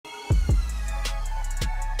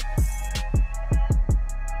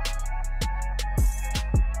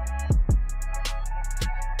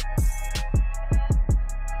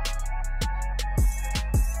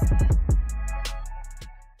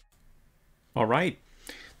All right.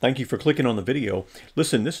 Thank you for clicking on the video.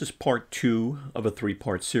 Listen, this is part 2 of a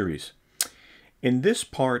 3-part series. In this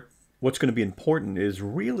part, what's going to be important is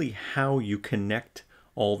really how you connect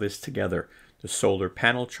all this together. The solar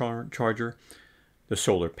panel charger, the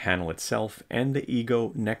solar panel itself, and the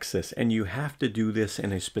Ego Nexus. And you have to do this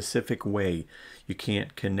in a specific way. You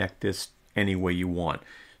can't connect this any way you want.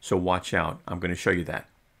 So watch out. I'm going to show you that.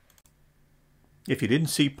 If you didn't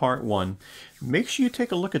see part 1, make sure you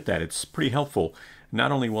take a look at that. It's pretty helpful.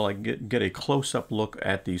 Not only will I get a close-up look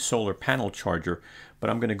at the solar panel charger, but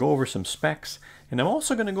I'm going to go over some specs, and I'm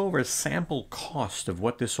also going to go over a sample cost of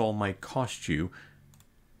what this all might cost you.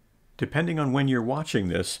 Depending on when you're watching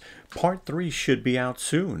this, part 3 should be out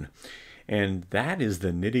soon. And that is the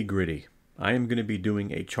nitty-gritty. I am going to be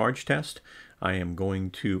doing a charge test. I am going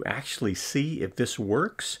to actually see if this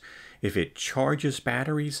works, if it charges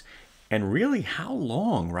batteries, and really how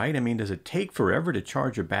long, right? I mean, does it take forever to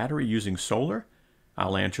charge a battery using solar?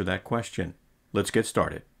 I'll answer that question. Let's get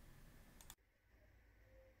started.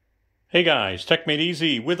 Hey guys, Tech Made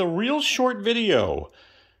Easy with a real short video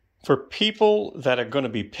for people that are going to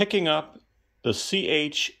be picking up the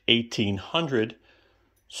CH1800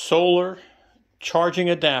 solar charging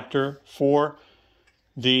adapter for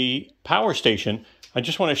the power station. I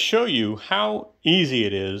just want to show you how easy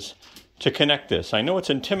it is to connect this. I know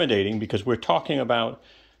it's intimidating because we're talking about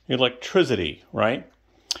electricity, right?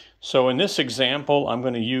 So in this example, I'm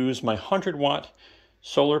going to use my 100-watt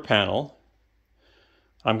solar panel.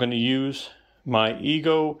 I'm going to use my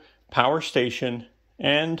Ego power station,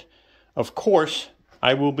 and of course,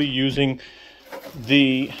 I will be using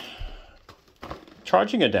the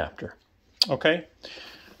charging adapter, okay?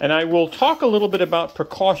 And I will talk a little bit about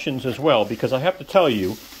precautions as well, because I have to tell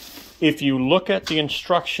you, if you look at the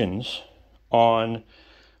instructions on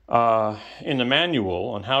in the manual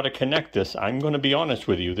on how to connect this, I'm going to be honest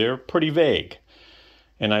with you, they're pretty vague.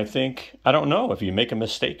 And I don't know, if you make a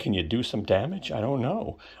mistake, can you do some damage? I don't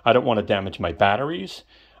know. I don't want to damage my batteries.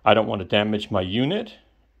 I don't want to damage my unit.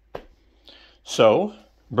 So,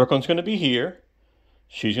 Brooklyn's going to be here.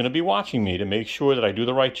 She's going to be watching me to make sure that I do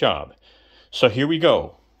the right job. So here we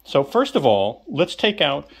go. So first of all, let's take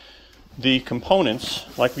out the components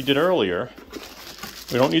like we did earlier.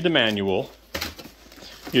 We don't need the manual.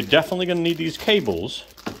 You're definitely going to need these cables.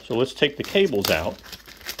 So let's take the cables out.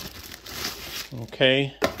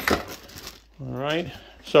 Okay. All right.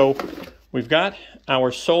 So we've got our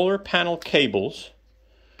solar panel cables.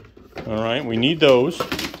 All right. We need those.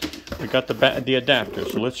 We got the adapter.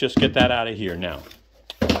 So let's just get that out of here now.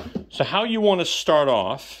 So how you want to start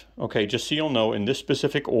off, okay, just so you'll know, in this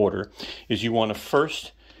specific order, is you want to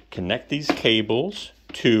first connect these cables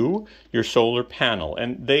to your solar panel.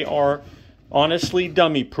 And they are honestly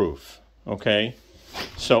dummy proof, okay?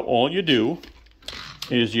 So all you do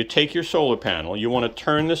is you take your solar panel, you want to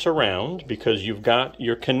turn this around because you've got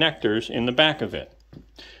your connectors in the back of it.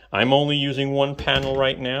 I'm only using one panel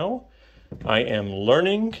right now. I am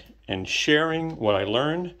learning and sharing what I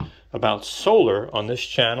learned about solar on this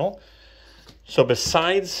channel. So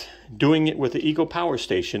besides doing it with the Ego Power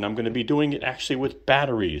Station, I'm going to be doing it actually with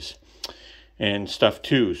batteries and stuff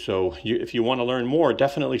too. So if you want to learn more,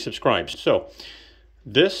 definitely subscribe. So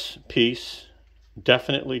this piece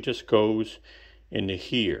definitely just goes into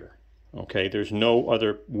here. Okay, there's no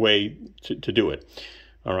other way to do it.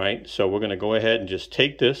 All right, so we're going to go ahead and just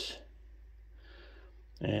take this,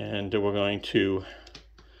 and we're going to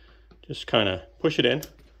just kind of push it in.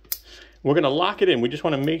 We're going to lock it in. We just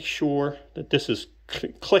want to make sure that this is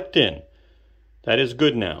clicked in. That is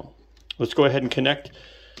good now. Let's go ahead and connect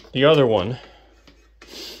the other one.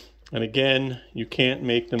 And again, you can't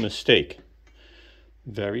make the mistake.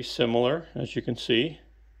 Very similar, as you can see.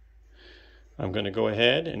 I'm going to go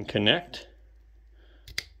ahead and connect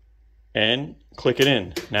and click it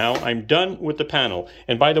in. Now I'm done with the panel.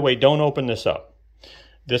 And by the way, don't open this up.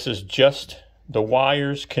 This is just the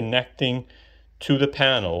wires connecting to the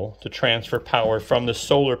panel to transfer power from the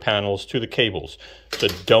solar panels to the cables. So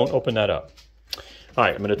don't open that up. All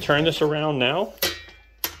right, I'm going to turn this around now.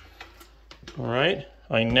 All right,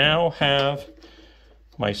 I now have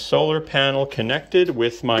my solar panel connected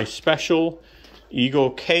with my special Ego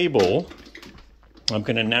cable. I'm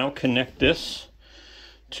going to now connect this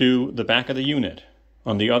to the back of the unit.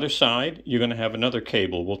 On the other side, you're going to have another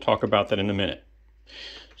cable. We'll talk about that in a minute.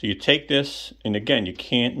 So you take this, and again, you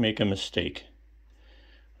can't make a mistake.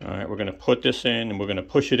 All right, we're going to put this in, and we're going to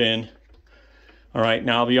push it in. All right,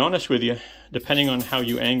 now I'll be honest with you, depending on how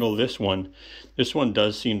you angle this one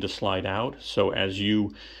does seem to slide out. So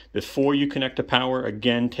before you connect the power,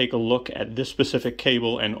 again, take a look at this specific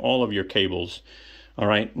cable and all of your cables. All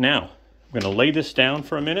right, now I'm going to lay this down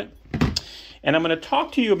for a minute. And I'm going to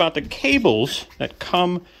talk to you about the cables that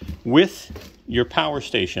come with your power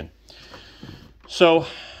station. So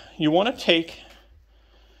you want to take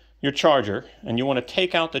your charger and you want to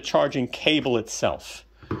take out the charging cable itself.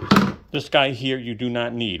 This guy here you do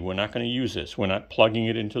not need. We're not going to use this. We're not plugging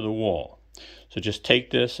it into the wall. So just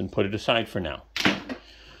take this and put it aside for now.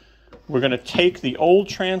 We're going to take the old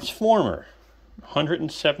transformer,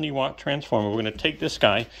 170 watt transformer. We're going to take this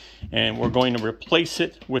guy and we're going to replace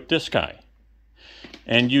it with this guy.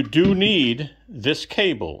 And you do need this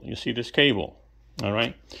cable. You see this cable, all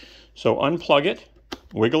right? So unplug it,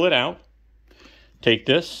 wiggle it out, take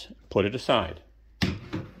this, put it aside.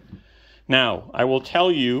 Now, I will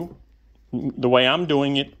tell you the way I'm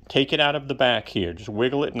doing it. Take it out of the back here. Just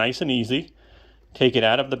wiggle it nice and easy. Take it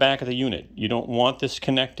out of the back of the unit. You don't want this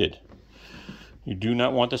connected. You do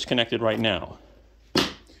not want this connected right now.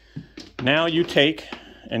 Now you take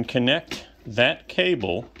and connect that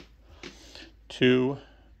cable to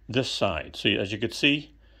this side. So as you can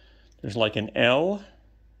see, there's like an L,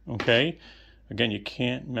 okay? Again, you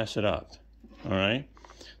can't mess it up, all right?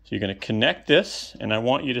 So you're going to connect this, and I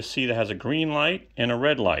want you to see that it has a green light and a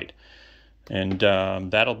red light. And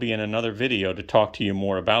that'll be in another video to talk to you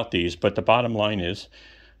more about these. But the bottom line is,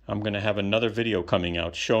 I'm going to have another video coming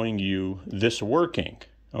out showing you this working,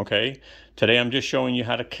 okay? Today I'm just showing you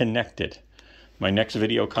how to connect it. My next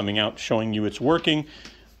video coming out showing you it's working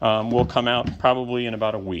will come out probably in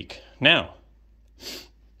about a week. Now,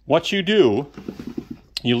 what you do,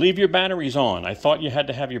 you leave your batteries on. I thought you had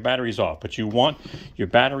to have your batteries off, but you want your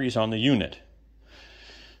batteries on the unit.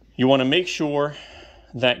 You want to make sure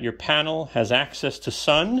that your panel has access to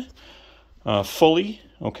sun fully,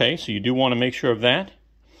 okay? So you do want to make sure of that.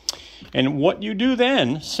 And what you do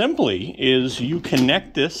then, simply, is you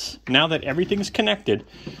connect this. Now that everything's connected,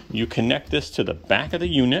 you connect this to the back of the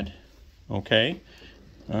unit, okay?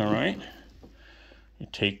 All right. You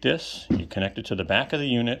take this, you connect it to the back of the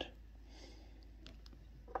unit,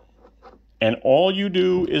 and all you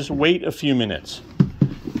do is wait a few minutes.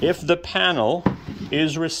 If the panel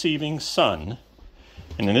is receiving sun,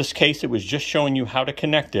 and in this case it was just showing you how to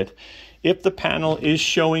connect it, if the panel is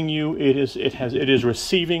showing you it is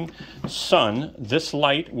receiving sun, this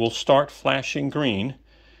light will start flashing green.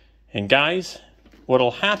 And guys,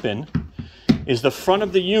 what'll happen is the front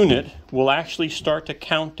of the unit will actually start to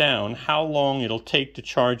count down how long it'll take to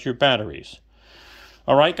charge your batteries.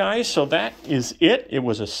 All right, guys, so that is it. It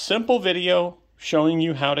was a simple video showing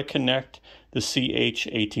you how to connect the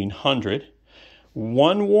CH1800.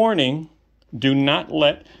 One warning, do not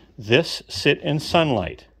let this sit in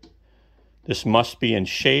sunlight. This must be in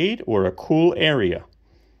shade or a cool area.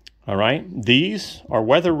 All right, these are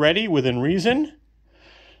weather ready within reason.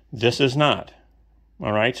 This is not.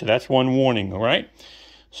 All right, so that's one warning, all right?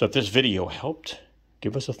 So if this video helped,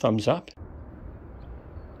 give us a thumbs up.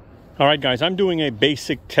 All right, guys, I'm doing a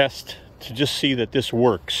basic test to just see that this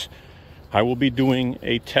works. I will be doing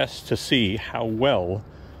a test to see how well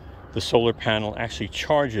the solar panel actually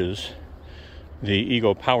charges the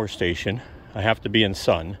Ego power station. I have to be in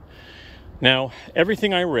sun. Now,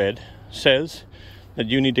 everything I read says that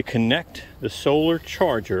you need to connect the solar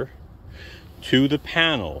charger to the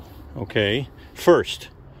panel, okay, first.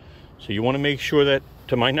 So you want to make sure that,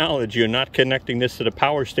 to my knowledge, you're not connecting this to the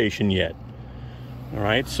power station yet. All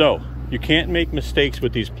right, so you can't make mistakes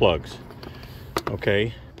with these plugs.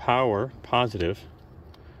 Okay, power, positive.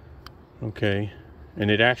 Okay, and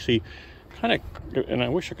it actually kind of, and I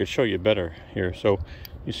wish I could show you better here. So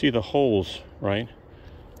you see the holes, right?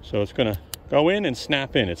 So it's going to go in and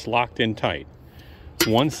snap in. It's locked in tight.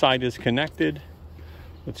 One side is connected.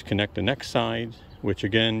 Let's connect the next side, which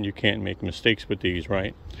again, you can't make mistakes with these,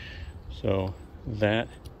 right? So that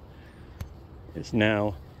is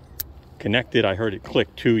now connected. I heard it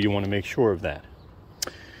click too. You want to make sure of that.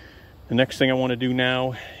 The next thing I want to do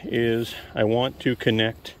now is I want to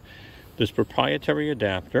connect this proprietary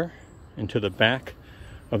adapter into the back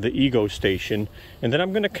of the Ego station, and then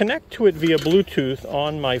I'm going to connect to it via Bluetooth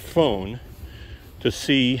on my phone to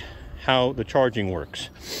see how the charging works.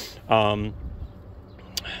 I'm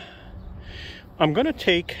going to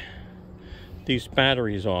take these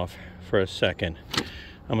batteries off for a second.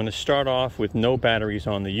 I'm going to start off with no batteries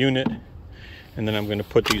on the unit, and then I'm going to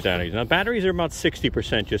put these batteries. Now, batteries are about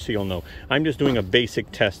 60%, just so you'll know. I'm just doing a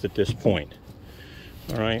basic test at this point.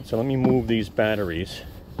 All right, so let me move these batteries.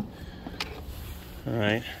 All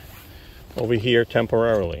right, over here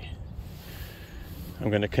temporarily. I'm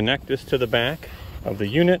going to connect this to the back of the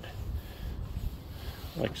unit,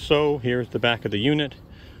 like so. Here's the back of the unit.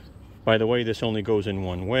 By the way, this only goes in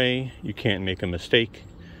one way. You can't make a mistake.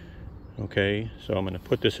 Okay, so I'm going to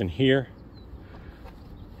put this in here.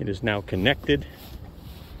 It is now connected.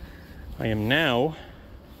 I am now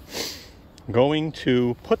going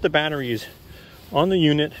to put the batteries on the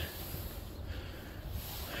unit.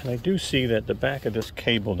 And I do see that the back of this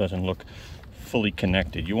cable doesn't look fully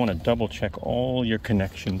connected. You want to double check all your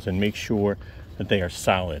connections and make sure that they are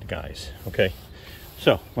solid, guys. Okay,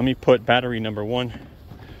 so let me put battery number 1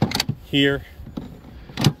 here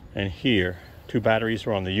and here. 2 batteries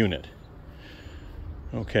are on the unit.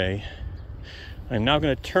 Okay, I'm now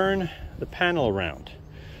going to turn the panel around.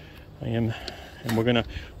 And we're going to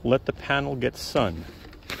let the panel get sun.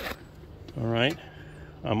 All right,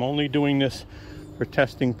 I'm only doing this for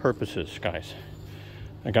testing purposes, guys.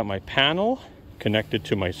 I got my panel connected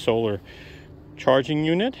to my solar charging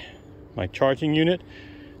unit, my charging unit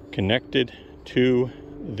connected to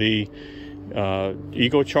the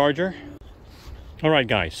Ego charger. All right,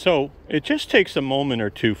 guys, so it just takes a moment or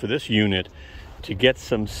two for this unit to get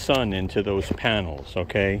some sun into those panels,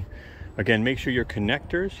 okay? Again, make sure your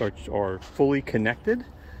connectors are fully connected.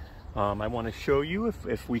 I want to show you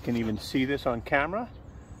if we can even see this on camera.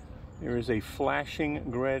 There is a flashing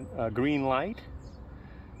green light.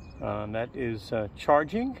 That is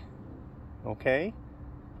charging, okay?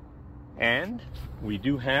 And we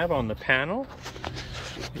do have on the panel,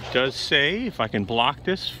 it does say, if I can block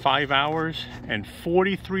this, 5 hours and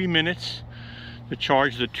 43 minutes to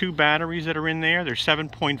charge the 2 batteries that are in there. They're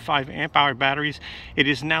 7.5 amp hour batteries. It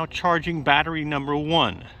is now charging battery number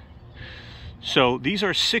 1. So these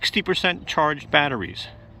are 60% charged batteries.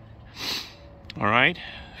 All right,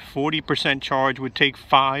 40% charge would take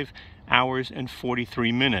 5 hours and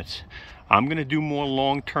 43 minutes. I'm gonna do more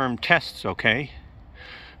long-term tests, okay?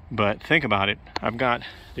 But think about it. I've got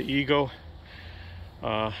the Ego,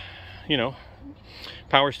 power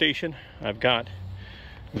station. I've got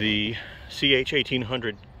the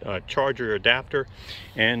CH1800 charger adapter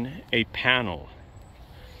and a panel.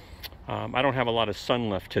 I don't have a lot of sun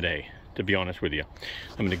left today, to be honest with you.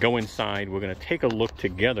 I'm going to go inside. We're going to take a look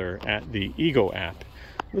together at the Ego app.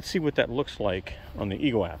 Let's see what that looks like on the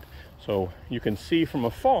Ego app. So you can see from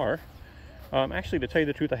afar. Actually, to tell you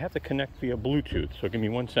the truth, I have to connect via Bluetooth. So give me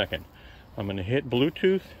 1 second. I'm going to hit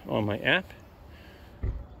Bluetooth on my app.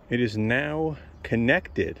 It is now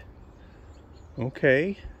connected.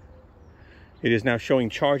 Okay. It is now showing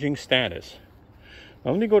charging status.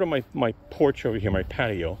 Now let me go to my porch over here, my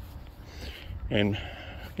patio. And,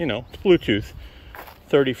 it's Bluetooth,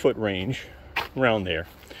 30-foot range, around there.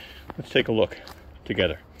 Let's take a look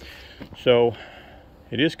together. So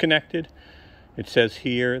it is connected. It says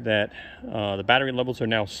here that the battery levels are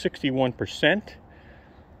now 61%.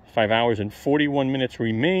 5 hours and 41 minutes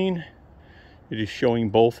remain. It is showing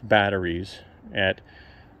both batteries at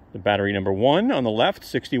the battery number 1 on the left,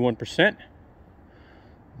 61%.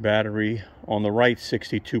 Battery on the right,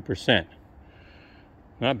 62%.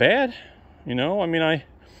 Not bad. I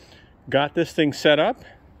got this thing set up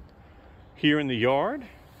here in the yard.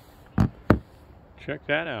 Check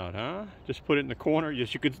that out, huh? Just put it in the corner.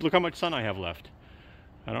 Yes, you could look how much sun I have left.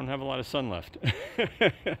 I don't have a lot of sun left.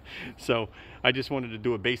 So I just wanted to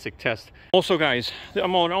do a basic test. Also, guys,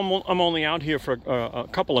 I'm only out here for a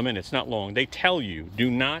couple of minutes, not long. They tell you, do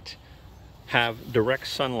not have direct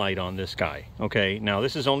sunlight on this guy, okay? Now,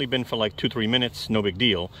 this has only been for like 2-3 minutes, no big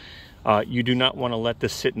deal. You do not want to let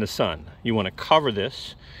this sit in the sun. You want to cover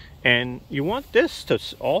this, and you want this to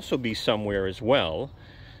also be somewhere as well.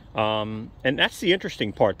 And that's the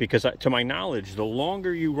interesting part, because to my knowledge, the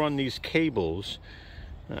longer you run these cables,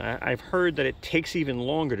 I've heard that it takes even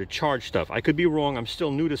longer to charge stuff. I could be wrong. I'm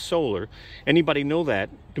still new to solar. Anybody know that?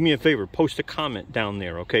 Do me a favor, post a comment down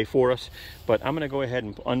there, okay, for us. But I'm going to go ahead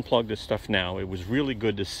and unplug this stuff now. It was really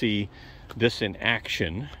good to see this in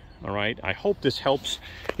action. All right, I hope this helps.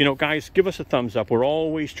 Guys, give us a thumbs up. We're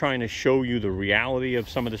always trying to show you the reality of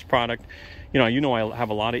some of this product. I have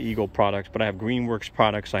a lot of Ego products, but I have Greenworks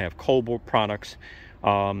products. I have Cobalt products.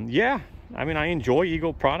 Yeah, I enjoy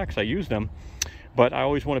Ego products. I use them. But I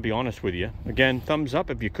always want to be honest with you. Again, thumbs up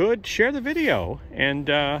if you could. Share the video. And,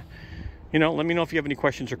 let me know if you have any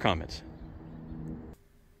questions or comments.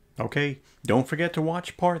 Okay, don't forget to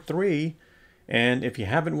watch part 3. And if you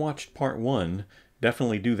haven't watched part 1,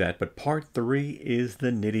 definitely do that. But part 3 is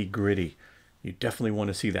the nitty-gritty. You definitely want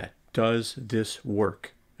to see that. Does this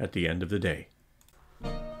work at the end of the day?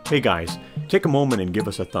 Hey guys, take a moment and give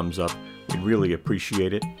us a thumbs up. We'd really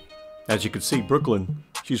appreciate it. As you can see, Brooklyn,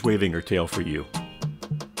 she's waving her tail for you.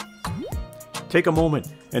 Take a moment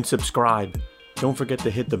and subscribe. Don't forget to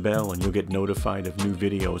hit the bell and you'll get notified of new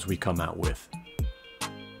videos we come out with.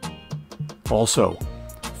 Also,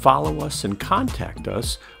 follow us and contact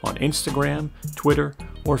us on Instagram, Twitter,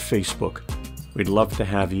 or Facebook. We'd love to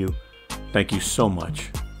have you. Thank you so much.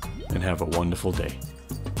 and have a wonderful day.